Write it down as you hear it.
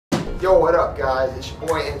Yo, what up, guys? It's your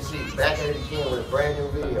boy MC, back at it again with a brand new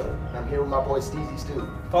video. I'm here with my boy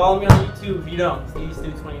STEEZYSTEW. Follow me on YouTube if you don't.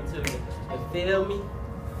 STEEZYSTEW22. You feel me?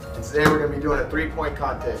 And today we're going to be doing a 3-point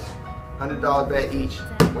contest. $100 bet each.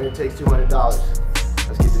 Winner takes $200.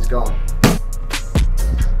 Let's get this going.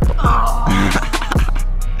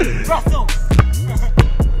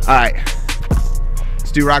 Alright.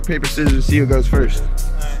 Let's do rock, paper, scissors, see who goes first.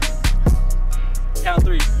 Alright. Count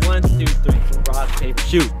 3. 1, 2, 3. Rock, paper,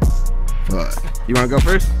 shoot. Fuck. You want to go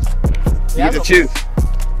first? Yeah, You get to choose.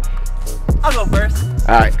 I'll go first.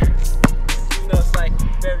 Alright. Even though it's like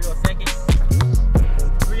very go second.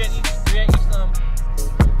 3 at each.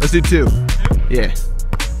 Let's do 2. 2? Yeah.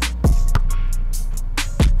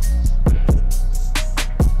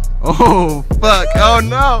 Oh, fuck. Oh,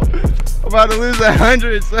 no. I'm about to lose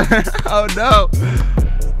 100, son. Oh, no.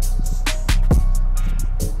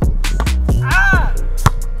 Ah!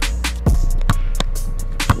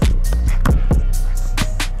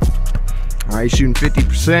 All right, shooting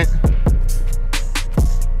 50%.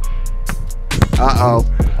 Uh-oh.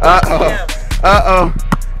 Uh-oh. Uh-oh.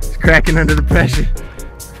 It's cracking under the pressure.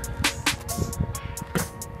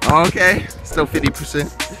 Okay, still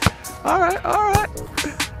 50%. All right, all right.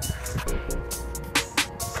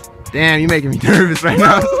 Damn, you're making me nervous right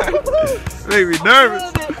now. Making me nervous.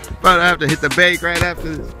 About to have to hit the bake right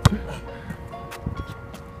after this.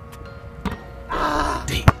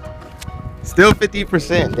 Damn. Still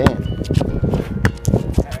 50%, damn.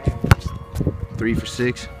 3 for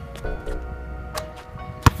 6.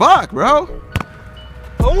 Fuck, bro.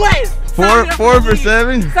 Oh, wait. 4 for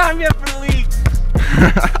 7. Sign me up for the league.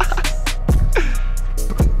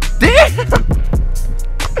 Damn.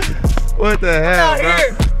 What the hell, bro?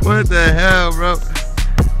 Here. What the hell, bro?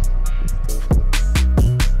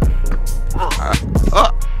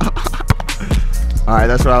 Alright,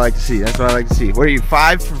 that's what I like to see. That's what I like to see. What are you,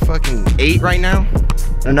 5 for fucking 8 right now?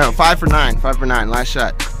 Or no, 5 for 9. 5 for 9. Last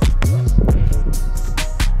shot.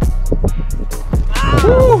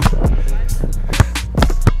 Woo.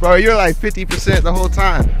 Bro, you're like 50% the whole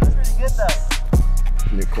time. That's pretty good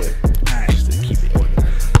though. You're quick. Alright, just keep it going.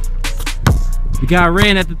 We got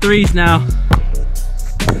Ren at the 3s now.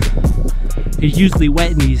 He's usually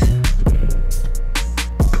wetting these.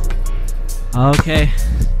 Okay.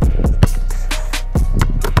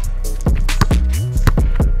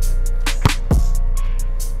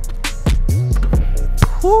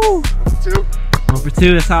 Woo! 2. 1 for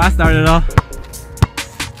 2, that's how I started off.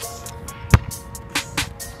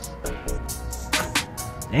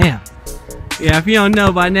 Damn. Yeah, if you don't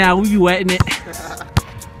know by now, we be wetting it.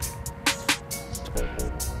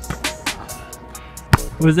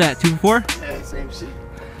 What was that, 2 for 4? Yeah, same shit.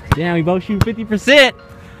 Damn, we both shoot 50%.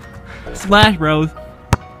 Splash bros.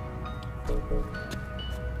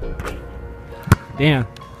 Damn,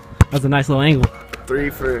 that's a nice little angle. 3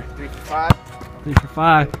 for 5. 3 for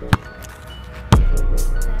 5.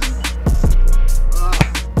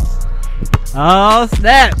 Oh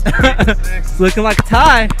snap! It's looking like a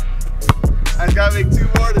tie. I gotta make 2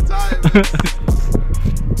 more to time.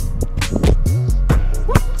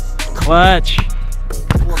 Clutch.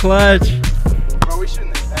 Clutch. Bro, we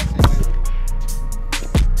shouldn't have actually.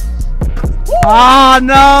 Oh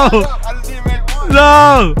no! I just didn't make 1.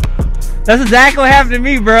 No! That's exactly what happened to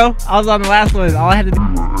me, bro. I was on the last one. All I had to do.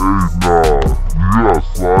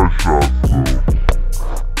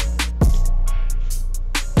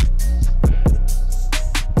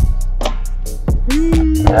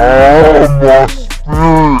 Hey, nah, you got slide shots though.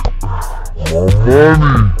 Oh, my spirit.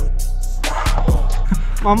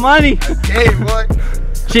 My money. My money. Okay, boy.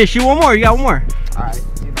 Shit, shoot one more. You got one more. Alright,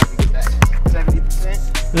 see if I can get that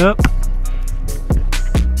 70%. Yep.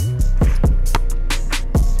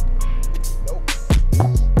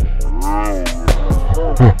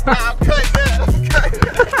 I'm cutting that.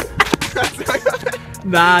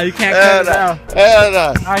 Nah, you can't cut it out. Hell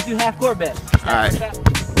no. Alright, do half court bet. Alright.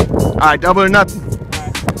 Alright, double or nothing.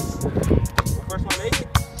 Alright. First one make it?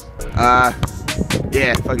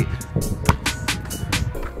 Yeah, fuck it.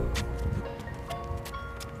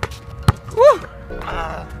 Woo!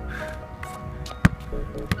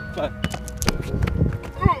 Fuck.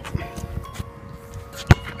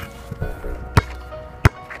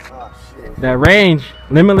 Oh, shit. That range,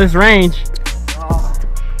 limitless range. Oh.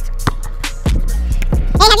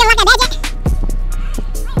 Hey, have you unlocked that badge yet?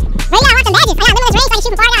 Well, you gotta unlock some badges. I got limitless range, so I can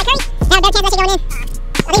shoot from far, I got a curry. Now, better chance of that shit going in.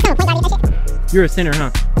 I think someone point guard that shit. You're a center,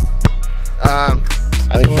 huh?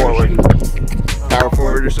 I think forward. Power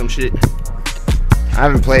forward or some shit. I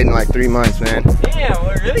haven't played in like 3 months, man. Damn,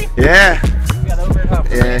 really? Yeah. You got over it, huh?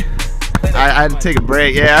 Yeah. I had to take a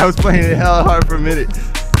break. Yeah, I was playing it hella hard for a minute.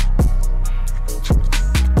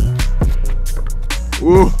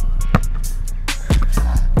 Woo.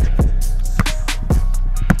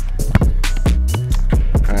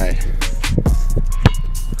 Alright.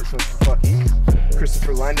 This one's for fucking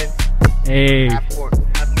Christopher London. Hey. Half court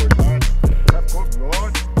guard. Half court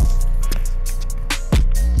guard.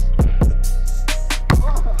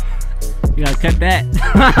 You gotta cut that.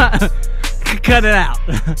 Cut it out.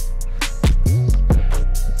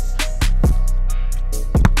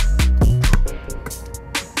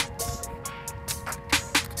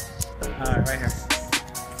 Alright, right here.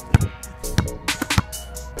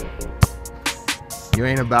 You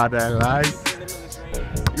ain't about that life.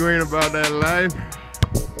 You ain't about that life.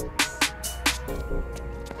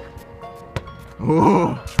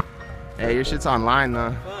 Ooh. Hey, your shit's online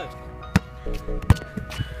though.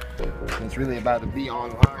 It's really about to be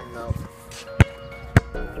online though.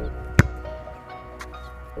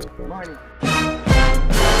 Money.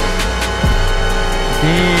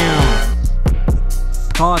 Damn.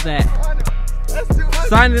 Call it that. That's 200.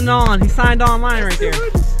 Signing on. He signed on mine right there.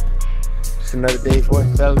 Just another day for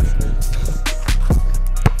it, fellas.